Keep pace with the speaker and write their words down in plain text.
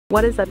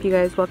What is up, you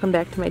guys? Welcome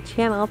back to my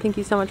channel. Thank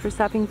you so much for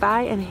stopping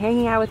by and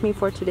hanging out with me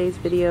for today's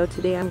video.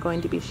 Today I'm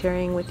going to be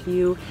sharing with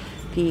you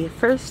the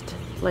first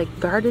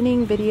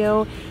gardening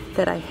video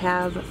that I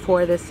have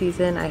for this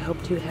season. I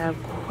hope to have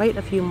quite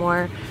a few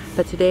more,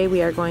 but today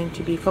we are going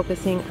to be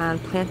focusing on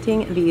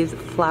planting these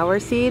flower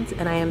seeds,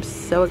 and I am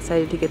so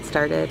excited to get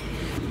started.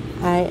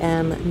 I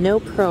am no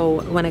pro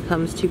when it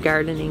comes to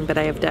gardening, but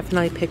I have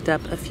definitely picked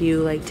up a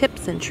few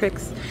tips and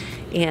tricks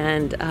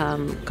and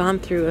gone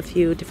through a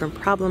few different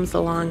problems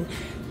along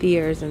the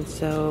years, and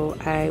so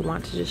I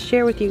want to just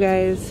share with you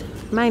guys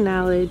my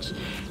knowledge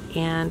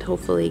and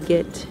hopefully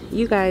get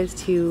you guys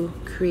to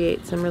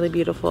create some really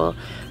beautiful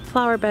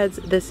flower beds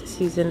this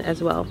season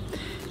as well.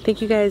 Thank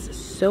you guys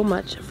so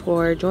much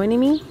for joining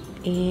me,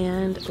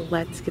 and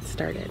let's get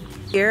started.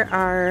 Here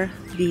are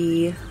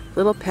the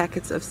little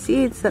packets of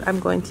seeds that I'm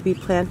going to be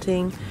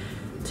planting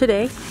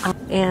today,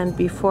 and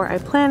before I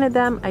planted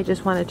them, I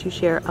just wanted to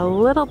share a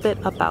little bit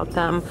about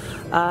them.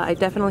 I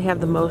definitely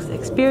have the most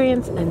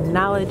experience and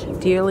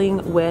knowledge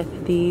dealing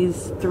with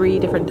these three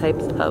different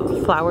types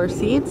of flower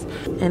seeds,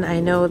 and I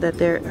know that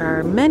there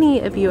are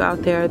many of you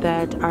out there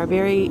that are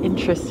very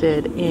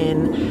interested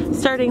in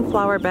starting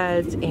flower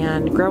beds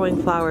and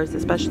growing flowers,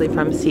 especially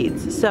from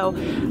seeds. So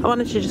I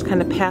wanted to just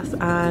kind of pass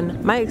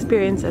on my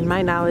experience and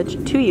my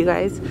knowledge to you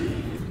guys.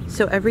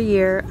 So every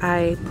year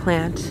I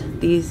plant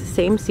these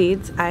same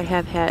seeds. I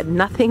have had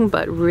nothing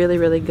but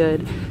really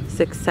good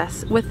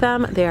success with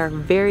them. They are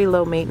very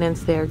low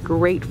maintenance. They are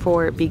great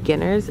for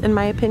beginners in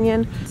my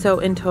opinion. So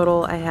in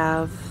total I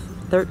have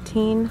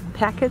 13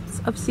 packets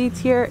of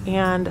seeds here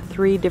and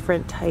 3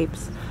 different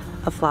types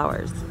of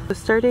flowers. So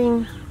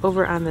starting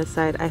over on this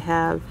side, I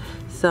have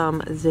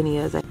some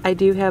zinnias. I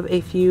do have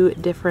a few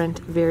different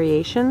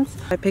variations.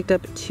 I picked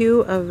up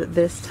 2 of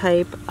this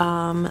type.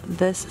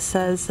 This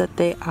says that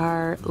they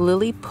are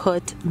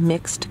Lilliput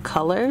mixed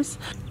colors,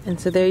 and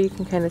so there you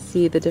can kind of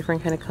see the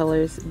different kind of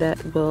colors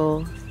that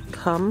will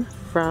come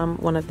from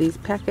one of these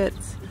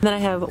packets. And then I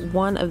have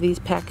one of these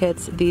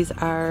packets. These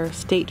are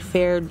State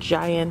Fair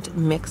Giant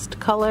mixed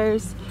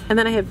colors. And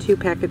then I have 2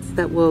 packets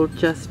that will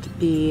just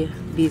be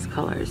these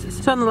colors.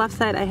 So on the left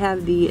side I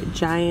have the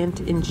Giant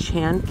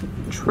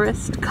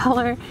Enchantress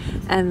color,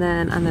 and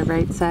then on the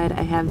right side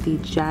I have the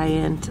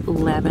Giant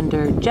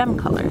Lavender Gem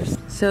colors.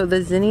 So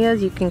the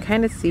zinnias, you can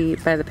kind of see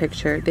by the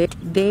picture,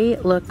 they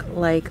look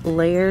like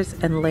layers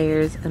and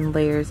layers and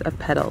layers of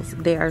petals.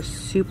 They are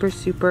super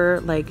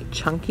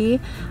chunky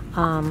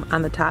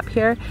on the top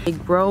here. They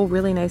grow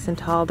really nice and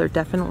tall. They're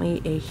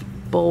definitely a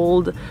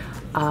bold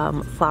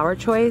flower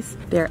choice.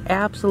 They're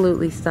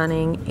absolutely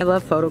stunning. I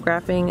love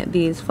photographing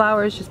these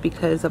flowers just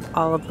because of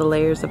all of the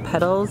layers of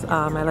petals.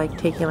 I like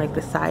taking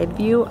the side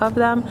view of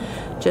them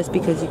just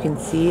because you can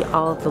see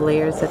all of the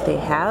layers that they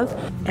have.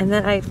 And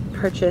then I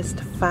purchased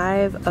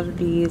 5 of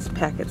these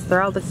packets.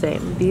 They're all the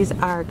same. These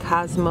are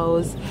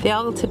Cosmos. They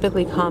all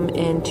typically come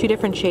in 2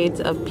 different shades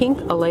of pink,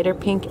 a lighter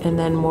pink and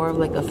then more of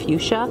a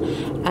fuchsia,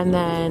 and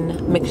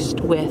then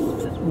mixed with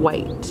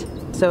white.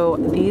 So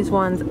these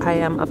ones I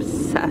am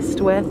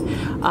obsessed with.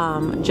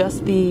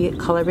 Just the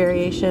color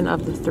variation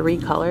of the 3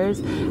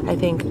 colors I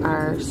think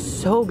are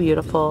so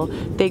beautiful.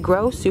 They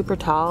grow super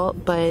tall,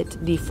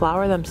 but the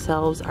flower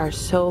themselves are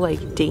so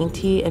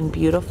dainty and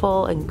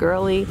beautiful and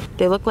girly.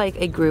 They look like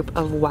a group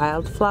of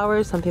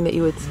wildflowers, something that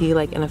you would see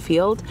in a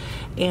field,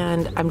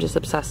 and I'm just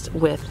obsessed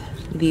with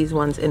these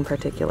ones in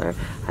particular.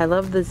 I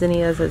love the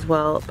zinnias as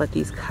well, but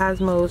these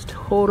Cosmos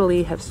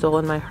totally have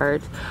stolen my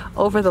heart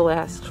over the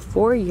last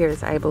 4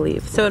 years, I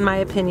believe. So in my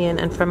opinion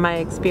and from my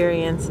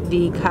experience,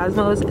 the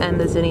Cosmos and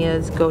the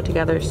zinnias go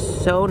together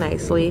so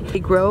nicely. They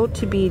grow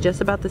to be just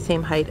about the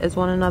same height as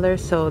one another,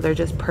 so they're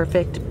just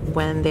perfect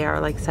when they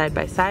are side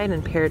by side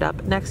and paired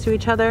up next to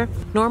each other.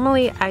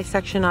 Normally I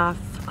section off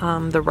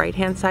the right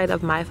hand side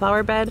of my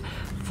flower bed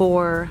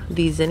for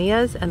the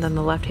zinnias and then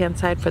the left hand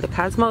side for the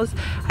Cosmos.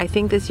 I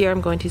think this year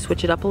I'm going to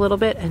switch it up a little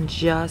bit and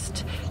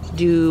just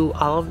do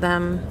all of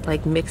them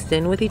mixed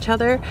in with each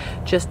other,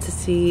 just to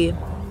see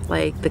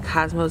the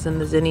Cosmos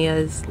and the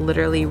zinnias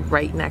literally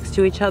right next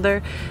to each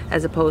other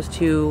as opposed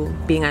to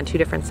being on 2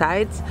 different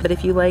sides. But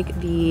if you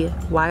like the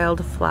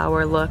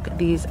wildflower look,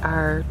 these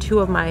are 2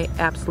 of my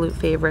absolute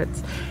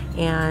favorites.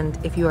 And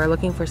if you are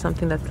looking for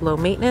something that's low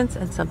maintenance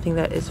and something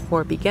that is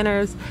for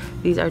beginners,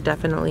 these are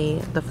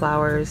definitely the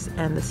flowers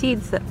and the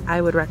seeds that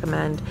I would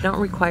recommend. They don't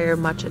require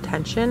much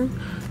attention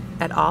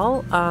at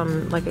all.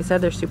 Like I said,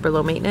 they're super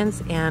low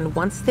maintenance, and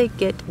once they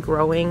get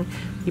growing,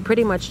 you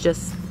pretty much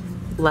just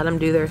let them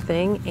do their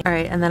thing. All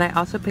right, and then I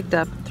also picked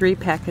up 3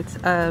 packets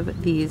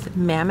of these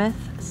Mammoth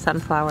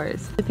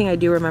sunflowers. The thing I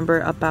do remember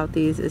about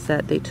these is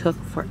that they took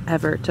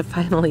forever to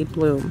finally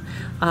bloom,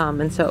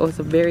 and so it was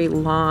a very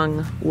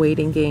long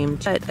waiting game,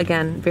 but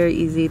again, very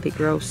easy. They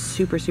grow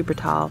super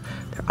tall.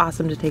 They're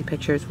awesome to take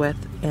pictures with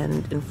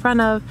and in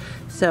front of,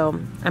 so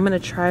I'm gonna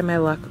try my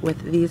luck with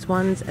these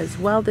ones as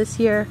well this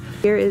year.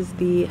 Here is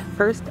the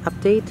first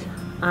update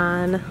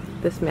on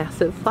this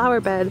massive flower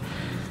bed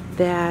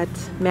that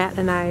Matt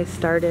and I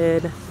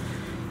started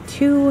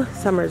 2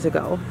 summers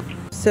ago.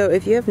 So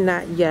if you have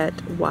not yet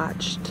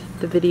watched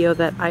the video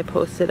that I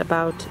posted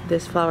about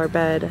this flower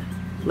bed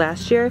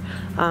last year.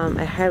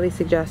 I highly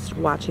suggest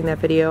watching that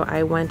video.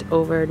 I went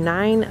over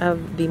 9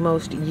 of the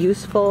most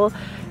useful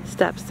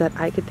steps that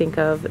I could think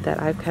of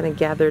that I've kind of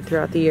gathered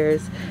throughout the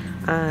years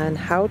on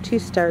how to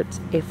start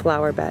a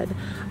flower bed,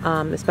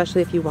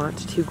 especially if you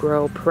want to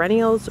grow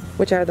perennials,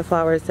 which are the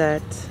flowers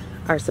that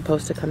are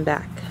supposed to come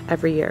back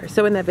every year.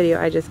 So in that video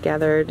I just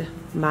gathered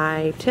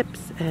my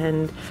tips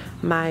and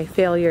my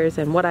failures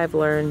and what I've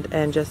learned,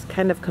 and just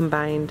kind of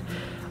combined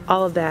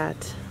all of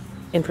that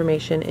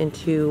information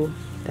into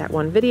that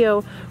one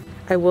video.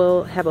 I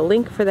will have a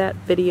link for that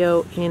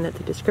video in the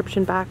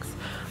description box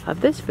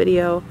of this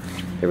video.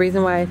 The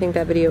reason why I think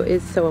that video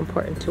is so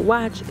important to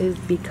watch is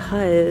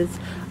because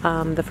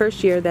the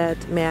first year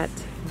that Matt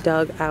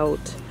dug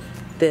out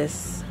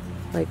this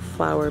like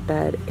flower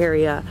bed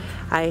area,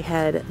 I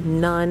had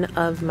none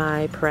of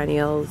my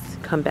perennials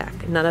come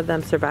back. None of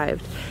them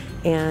survived.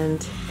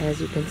 And as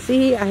you can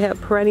see, I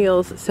have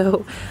perennials,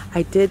 so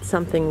I did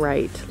something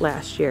right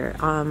last year.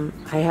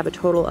 I have a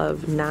total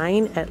of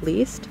 9 at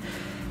least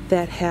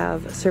that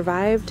have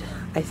survived.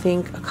 I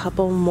think a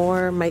couple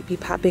more might be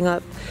popping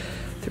up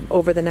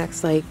over the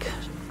next like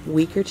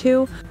week or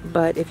two.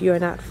 But if you are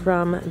not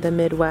from the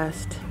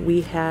Midwest,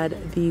 we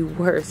had the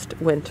worst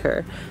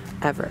winter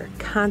ever.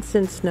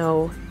 Constant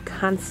snow,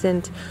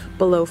 constant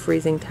below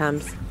freezing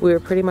temps. We were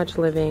pretty much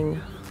living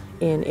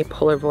in a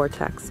polar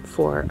vortex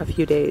for a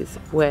few days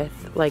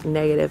with like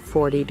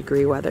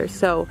 -40-degree weather.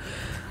 So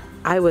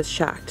I was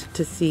shocked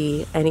to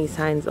see any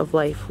signs of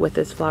life with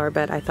this flower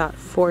bed. I thought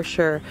for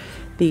sure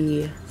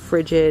the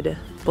frigid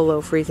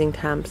below freezing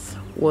temps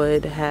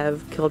would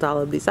have killed all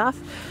of these off.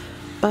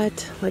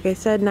 But like I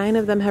said, 9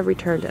 of them have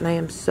returned and I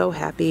am so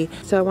happy.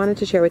 So I wanted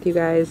to share with you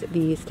guys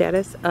the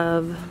status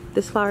of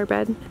this flower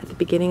bed at the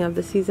beginning of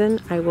the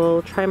season. I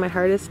will try my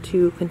hardest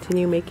to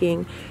continue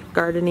making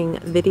gardening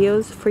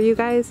videos for you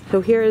guys. So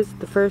here is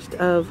the first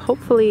of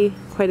hopefully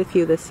quite a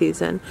few this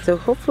season. So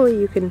hopefully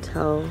you can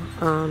tell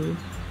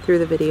through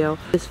the video,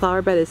 this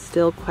flower bed is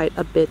still quite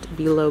a bit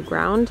below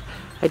ground.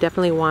 I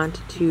definitely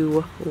want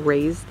to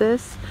raise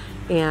this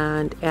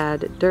and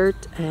add dirt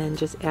and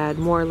just add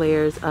more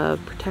layers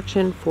of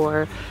protection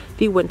for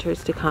the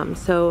winters to come.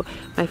 So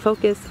my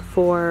focus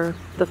for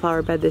the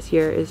flower bed this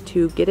year is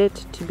to get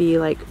it to be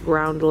like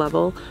ground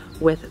level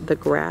with the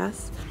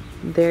grass.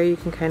 There you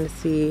can kind of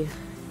see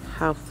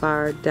how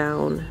far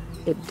down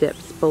it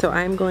dips. So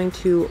I'm going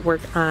to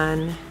work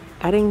on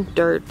adding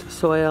dirt,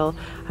 soil.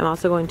 I'm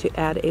also going to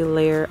add a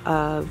layer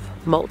of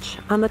mulch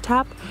on the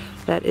top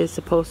that is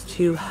supposed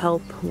to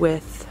help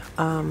with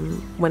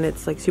when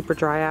it's like super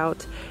dry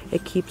out.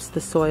 It keeps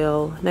the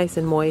soil nice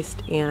and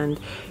moist and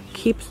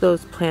keeps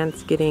those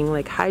plants getting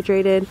like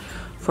hydrated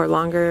for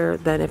longer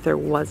than if there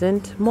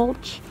wasn't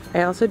mulch.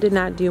 I also did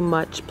not do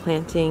much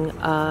planting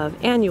of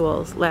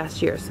annuals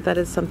last year, so that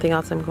is something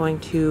else I'm going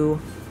to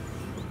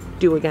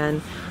do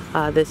again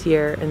this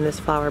year in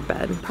this flower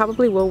bed.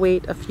 Probably will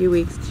wait a few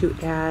weeks to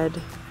add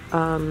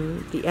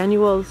the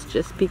annuals,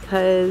 just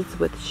because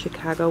with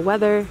Chicago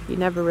weather you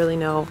never really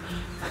know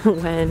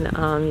when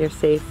you're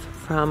safe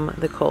from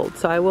the cold.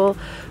 So I will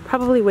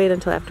probably wait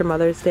until after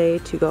Mother's Day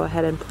to go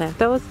ahead and plant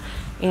those,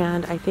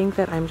 and I think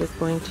that I'm just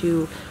going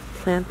to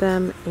plant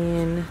them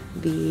in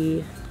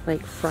the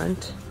like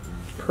front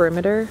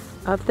perimeter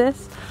of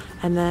this.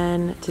 And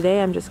then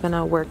today I'm just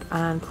gonna work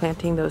on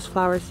planting those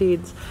flower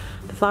seeds.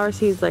 The flower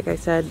seeds, like I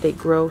said, they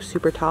grow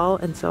super tall,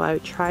 and so I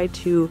try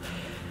to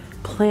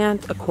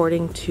plant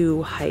according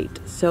to height.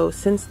 So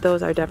since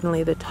those are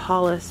definitely the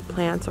tallest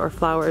plants or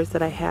flowers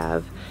that I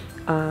have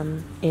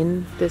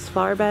in this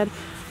flower bed,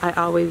 I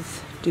always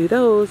do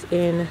those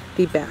in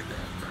the back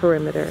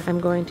perimeter.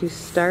 I'm going to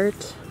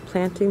start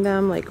planting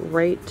them like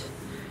right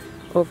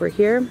over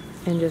here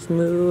and just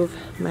move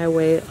my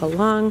way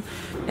along,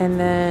 and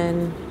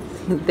then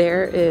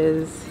there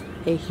is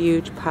a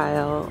huge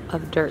pile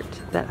of dirt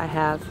that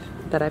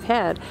I've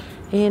had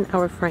in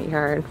our front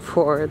yard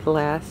for the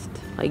last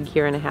like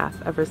year and a half,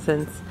 ever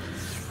since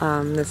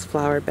this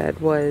flower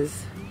bed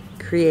was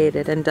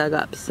created and dug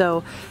up.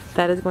 So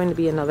that is going to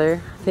be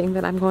another thing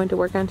that I'm going to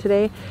work on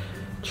today,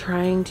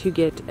 trying to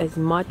get as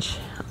much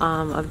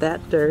of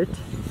that dirt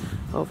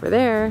over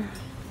there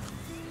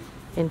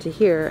into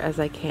here as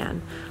I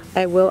can.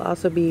 I will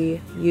also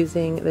be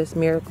using this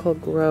Miracle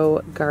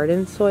Grow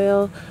garden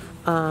soil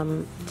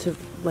to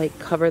like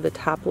cover the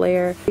top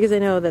layer, because I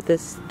know that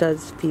this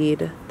does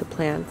feed the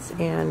plants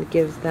and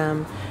gives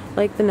them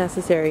like the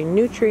necessary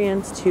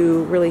nutrients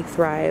to really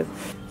thrive.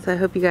 So I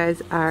hope you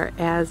guys are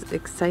as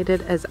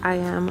excited as I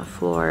am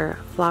for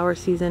flower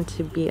season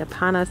to be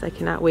upon us. I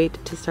cannot wait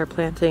to start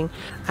planting.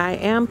 I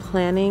am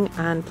planning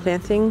on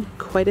planting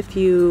quite a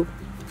few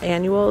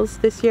annuals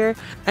this year.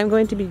 I'm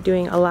going to be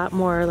doing a lot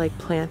more like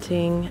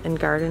planting and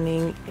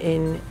gardening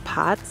in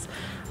pots.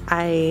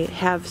 I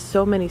have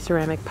so many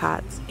ceramic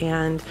pots,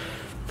 and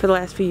For the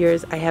last few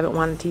years, I haven't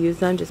wanted to use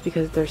them just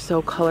because they're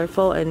so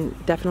colorful and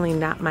definitely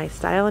not my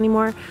style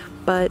anymore.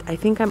 But I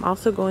think I'm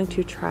also going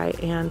to try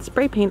and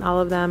spray paint all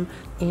of them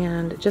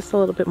and just a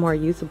little bit more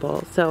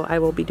usable. So I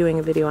will be doing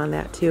a video on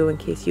that too in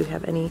case you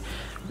have any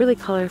really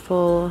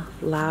colorful,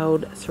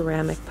 loud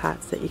ceramic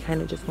pots that you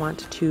kind of just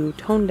want to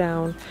tone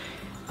down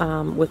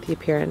with the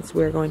appearance.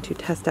 We're going to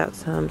test out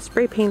some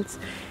spray paints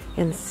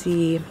and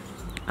see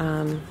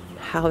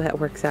how that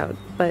works out.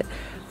 But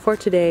for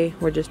today,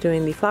 we're just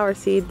doing the flower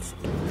seeds.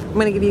 I'm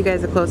going to give you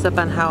guys a close-up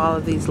on how all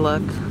of these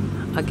look.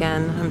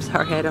 Again, I'm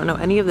sorry, I don't know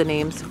any of the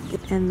names.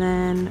 And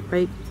then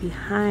right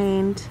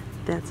behind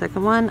that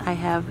second one, I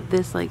have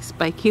this like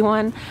spiky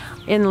one.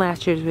 In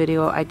last year's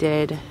video, I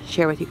did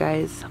share with you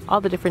guys all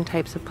the different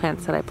types of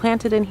plants that I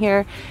planted in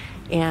here.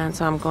 And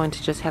so I'm going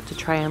to just have to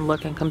try and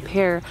look and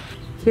compare.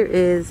 Here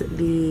is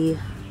the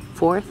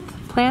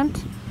 4th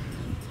plant.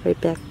 Right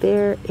back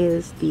there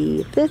is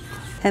the 5th.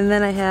 And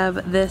then I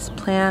have this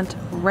plant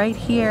right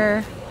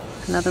here,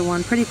 another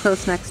one pretty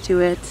close next to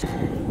it.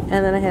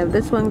 And then I have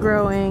this one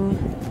growing,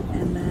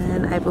 and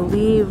then I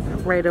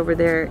believe right over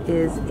there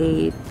is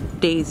a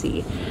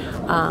daisy.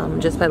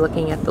 Just by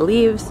looking at the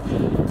leaves,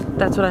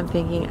 that's what I'm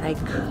thinking. I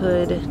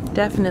could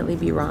definitely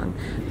be wrong.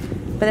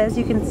 But as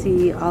you can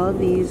see, all of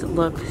these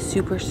look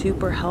super,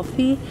 super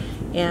healthy,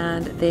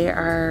 and they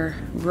are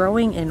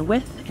growing in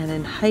width and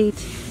in height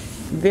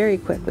very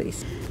quickly.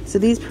 So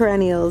these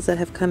perennials that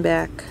have come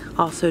back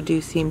also do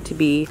seem to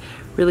be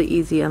really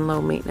easy and low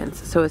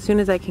maintenance. So as soon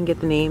as I can get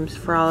the names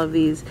for all of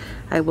these,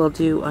 I will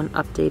do an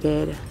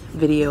updated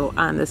video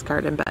on this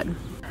garden bed.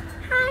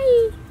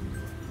 Hi!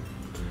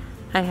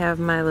 I have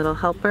my little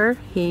helper.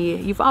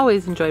 You've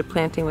always enjoyed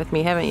planting with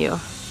me, haven't you?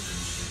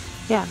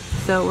 Yeah,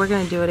 so we're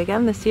gonna do it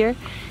again this year,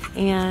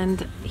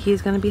 and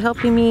he's gonna be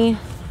helping me.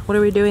 What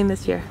are we doing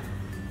this year?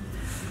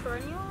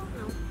 Perennial?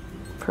 No.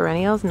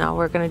 Perennials? No,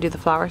 we're gonna do the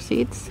flower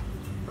seeds.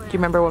 Do you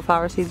remember what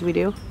flower seeds we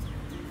do?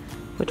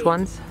 Which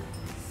ones?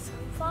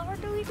 Sunflower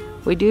do we do?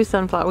 We do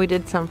sunflower. We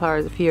did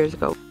sunflowers a few years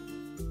ago.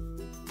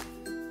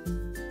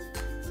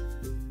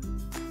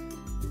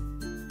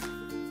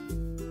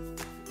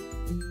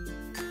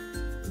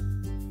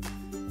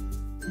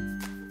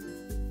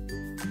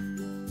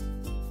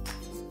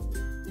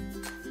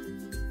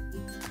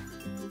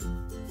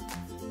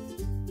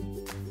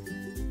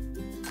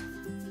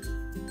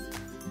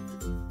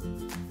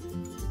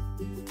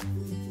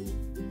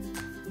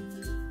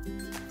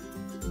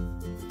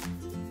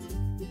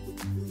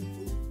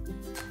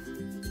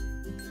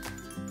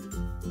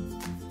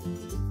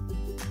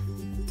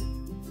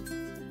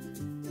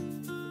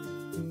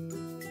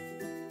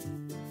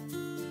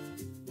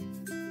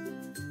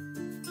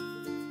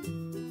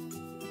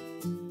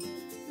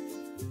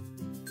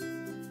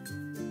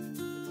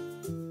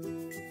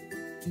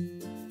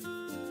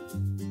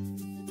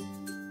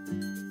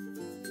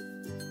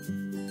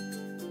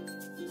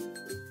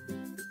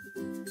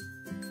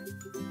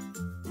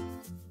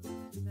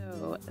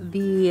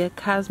 The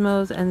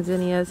cosmos and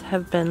zinnias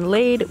have been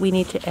laid. We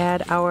need to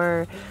add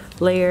our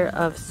layer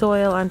of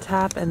soil on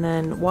top and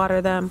then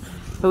water them.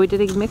 But we did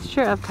a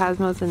mixture of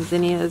cosmos and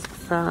zinnias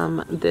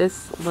from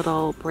this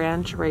little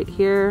branch right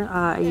here.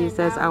 I used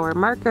as our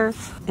marker,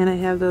 and I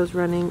have those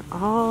running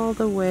all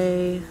the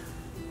way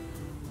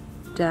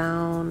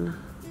down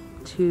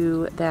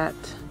to that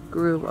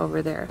groove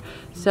over there.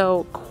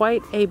 So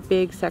quite a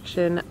big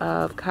section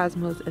of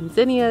cosmos and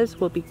zinnias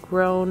will be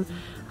grown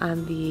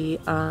on the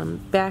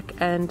back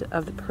end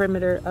of the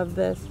perimeter of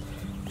this.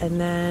 And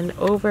then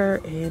over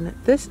in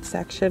this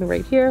section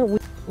right here,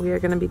 we are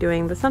going to be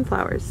doing the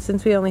sunflowers.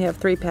 Since we only have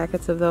 3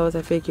 packets of those,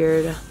 I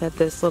figured that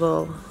this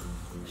little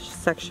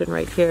section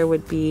right here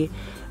would be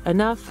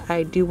enough.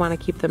 I do want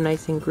to keep them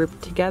nice and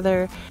grouped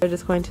together. I'm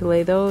just going to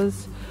lay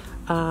those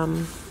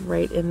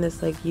right in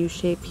this like U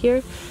shape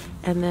here,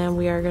 and then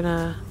we are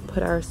gonna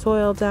put our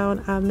soil down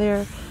on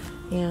there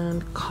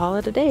and call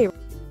it a day.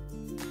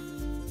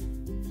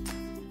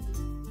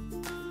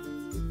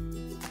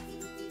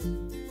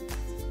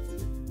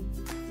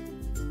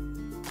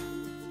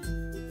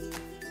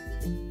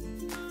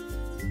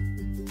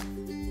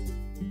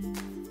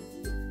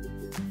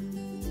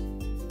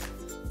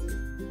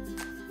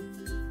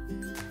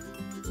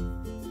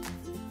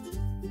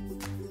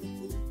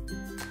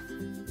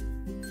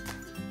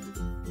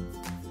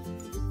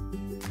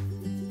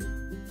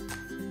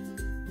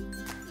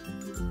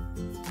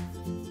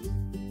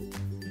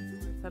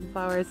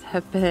 Sunflowers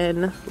have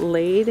been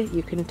laid.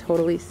 You can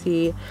totally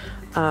see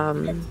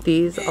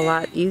these a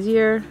lot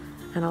easier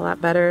and a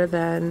lot better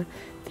than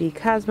the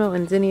Cosmo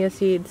and Zinnia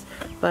seeds,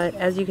 but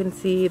as you can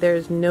see,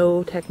 there's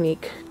no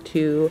technique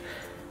to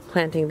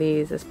planting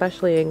these,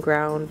 especially in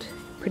ground.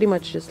 Pretty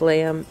much just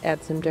lay them,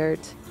 add some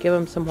dirt, give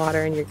them some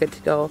water, and you're good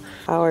to go.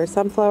 Our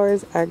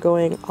sunflowers are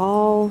going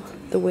all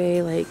the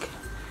way like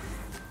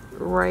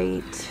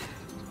right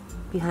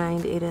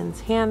behind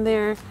Aiden's hand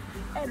there,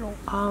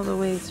 all the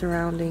way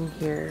surrounding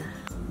here.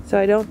 So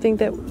I don't think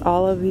that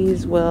all of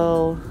these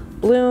will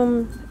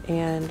bloom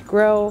and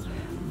grow,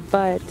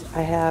 but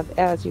I have,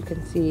 as you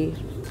can see,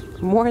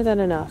 more than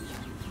enough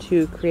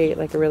to create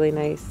like a really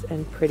nice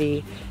and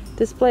pretty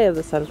display of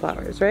the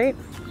sunflowers, right?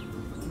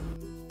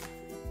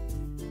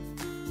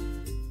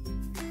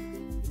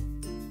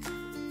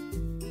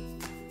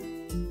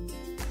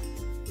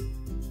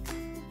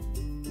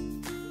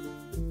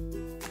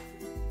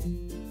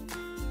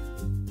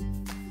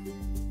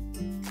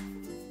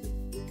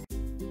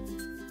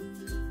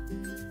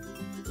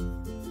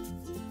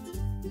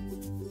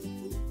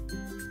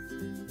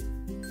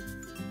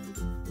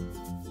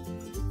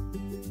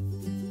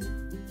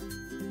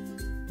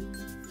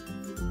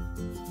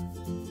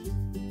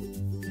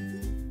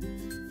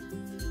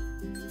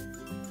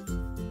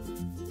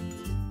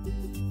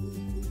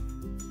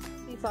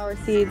 Flower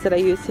seeds that I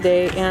used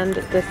today and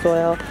the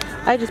soil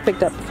I just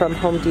picked up from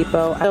Home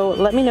Depot. So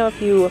let me know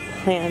if you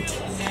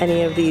plant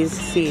any of these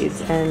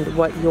seeds and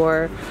what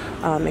your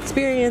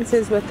experience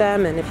is with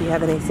them, and if you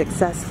have any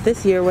success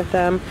this year with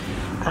them.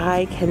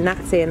 I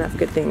cannot say enough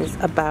good things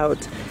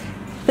about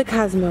the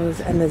cosmos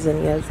and the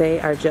zinnias.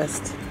 They are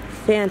just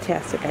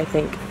fantastic, I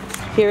think.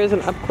 Here is an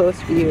up close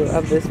view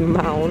of this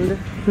mound,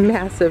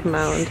 massive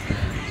mound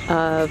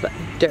of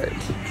dirt.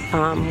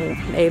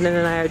 Aiden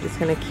and I are just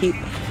going to keep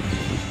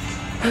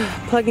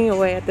plugging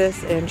away at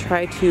this and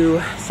try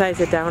to size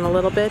it down a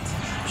little bit.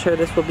 I'm sure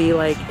this will be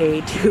like a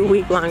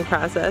 2-week long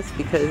process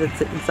because it's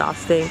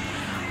exhausting,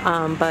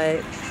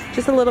 but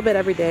just a little bit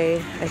every day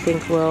I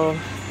think we'll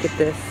get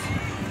this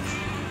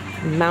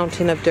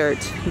mountain of dirt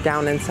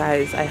down in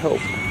size, I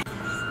hope.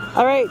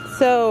 Alright,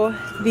 so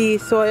the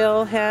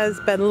soil has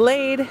been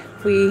laid.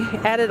 We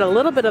added a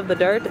little bit of the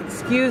dirt.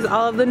 Excuse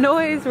all of the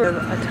noise. There's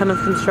a ton of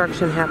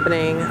construction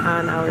happening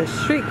on our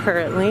street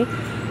currently.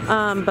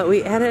 But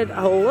we added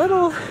a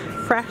little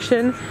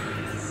fraction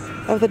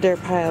of the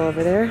dirt pile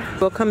over there.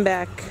 We'll come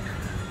back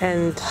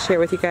and share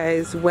with you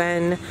guys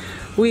when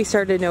we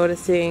started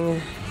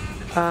noticing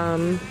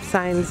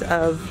signs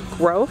of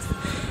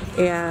growth,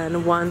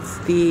 and once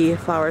the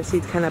flower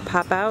seeds kind of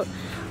pop out.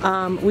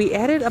 We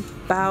added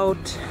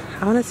about,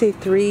 I want to say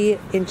 3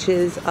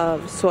 inches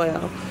of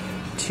soil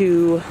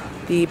to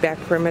the back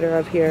perimeter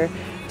of here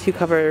to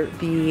cover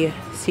the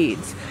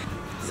seeds.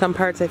 Some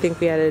parts I think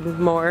we added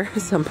more,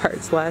 some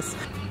parts less.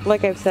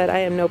 Like I've said, I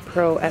am no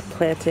pro at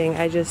planting.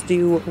 I just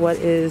do what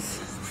is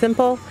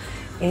simple,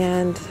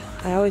 and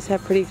I always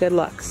have pretty good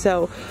luck.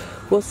 So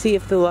we'll see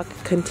if the luck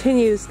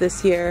continues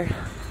this year.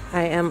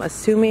 I am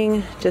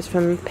assuming just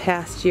from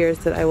past years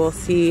that I will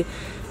see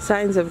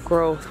signs of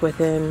growth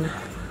within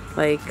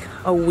like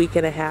a week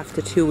and a half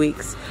to 2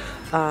 weeks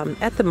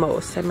at the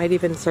most. I might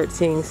even start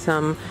seeing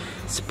some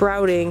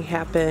sprouting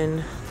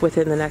happen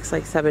within the next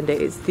like 7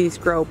 days. These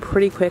grow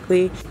pretty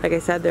quickly. Like I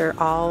said, they're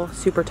all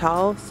super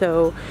tall,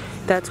 so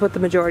that's what the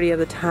majority of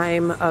the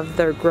time of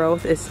their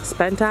growth is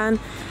spent on.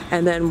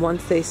 And then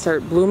once they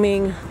start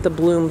blooming, the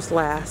blooms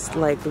last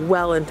like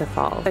well into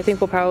fall. I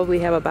think we'll probably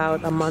have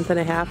about a month and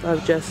a half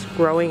of just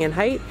growing in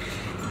height,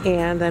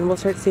 and then we'll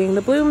start seeing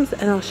the blooms,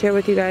 and I'll share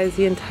with you guys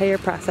the entire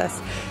process.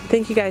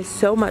 Thank you guys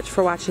so much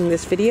for watching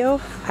this video.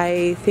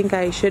 I think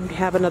I should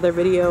have another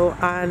video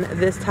on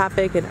this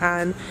topic and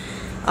on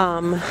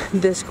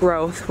this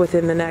growth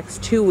within the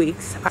next 2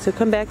 weeks. So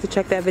come back to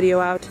check that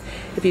video out.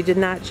 If you did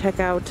not check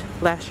out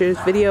last year's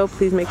video,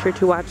 please make sure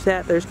to watch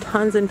that. There's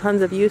tons and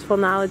tons of useful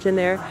knowledge in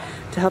there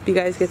to help you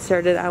guys get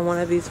started on one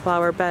of these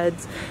flower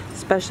beds,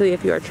 especially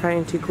if you are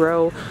trying to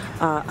grow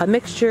a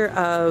mixture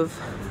of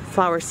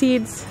flower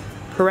seeds,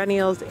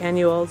 perennials,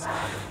 annuals.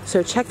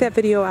 So check that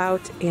video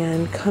out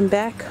and come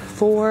back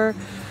for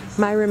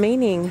my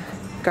remaining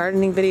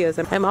gardening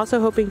videos. I'm also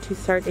hoping to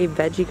start a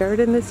veggie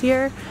garden this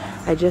year.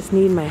 I just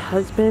need my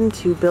husband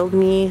to build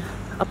me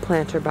a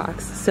planter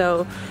box.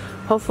 So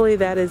hopefully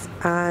that is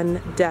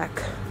on deck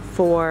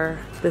for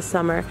the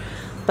summer.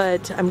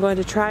 But I'm going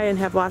to try and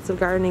have lots of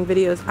gardening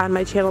videos on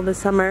my channel this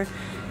summer.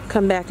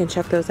 Come back and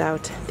check those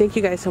out. Thank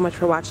you guys so much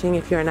for watching.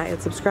 If you are not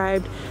yet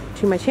subscribed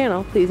to my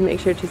channel, please make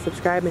sure to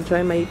subscribe and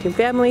join my YouTube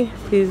family.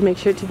 Please make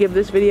sure to give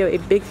this video a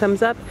big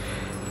thumbs up.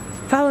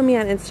 Follow me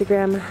on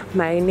Instagram.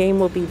 My name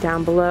will be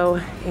down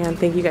below. And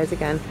thank you guys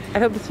again. I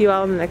hope to see you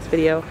all in the next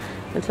video.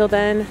 Until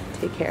then,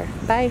 take care.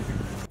 Bye.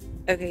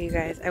 Okay, you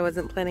guys, I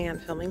wasn't planning on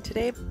filming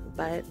today,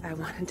 but I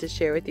wanted to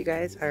share with you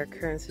guys our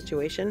current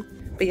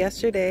situation. But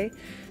yesterday,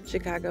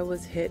 Chicago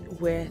was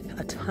hit with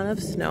a ton of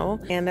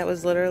snow, and that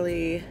was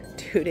literally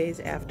 2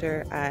 days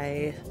after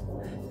I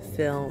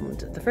filmed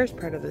the first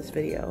part of this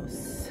video.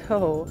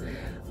 So,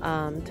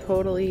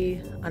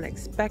 totally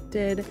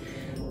unexpected.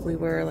 We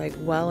were like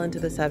well into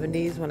the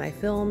 70s when I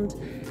filmed,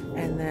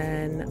 and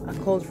then a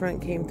cold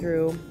front came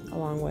through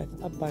along with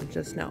a bunch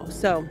of snow.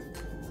 So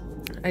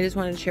I just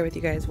wanted to share with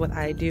you guys what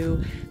I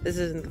do. This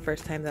isn't the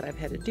first time that I've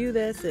had to do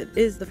this. It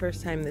is the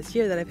first time this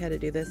year that I've had to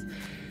do this,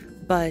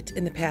 but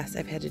in the past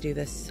I've had to do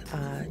this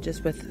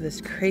just with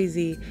this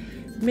crazy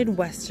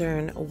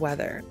Midwestern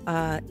weather.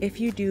 If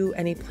you do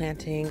any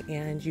planting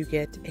and you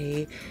get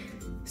a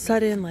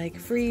sudden like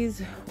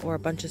freeze or a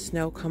bunch of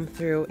snow come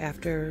through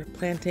after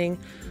planting,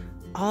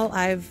 all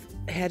I've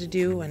had to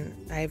do,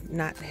 and I've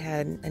not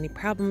had any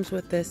problems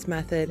with this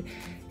method,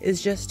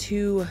 is just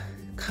to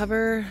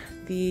cover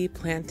the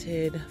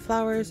planted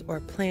flowers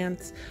or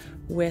plants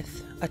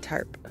with a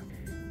tarp.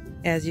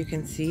 As you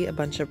can see, a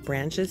bunch of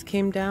branches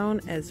came down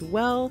as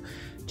well,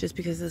 just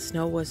because the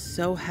snow was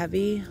so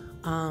heavy.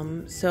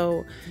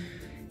 So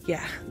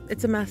yeah,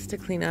 it's a mess to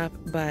clean up,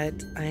 but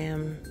I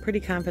am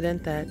pretty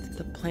confident that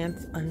the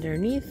plants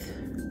underneath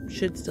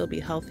should still be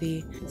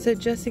healthy. So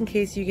just in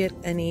case you get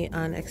any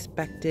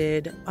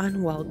unexpected,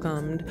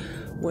 unwelcomed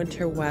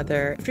winter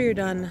weather, after you're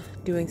done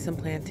doing some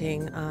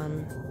planting,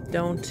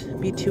 don't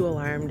be too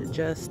alarmed.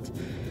 Just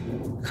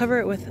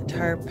cover it with a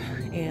tarp,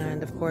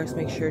 and of course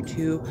make sure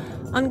to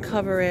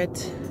uncover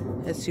it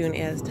as soon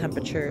as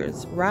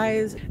temperatures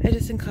rise. I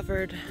just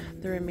uncovered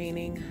the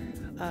remaining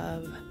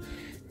of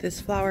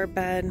this flower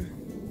bed,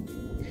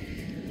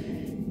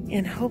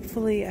 and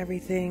hopefully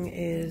everything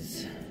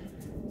is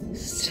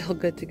still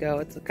good to go.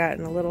 It's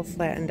gotten a little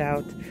flattened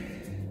out,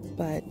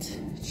 but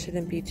it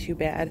shouldn't be too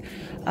bad.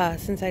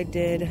 Since I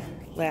did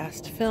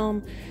last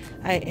film,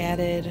 I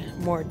added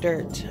more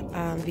dirt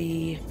on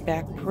the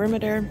back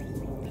perimeter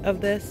of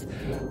this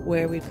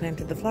where we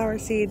planted the flower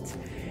seeds,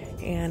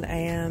 and I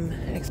am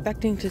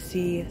expecting to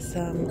see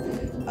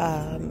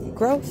some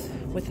growth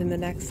within the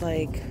next,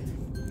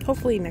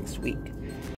 hopefully next week.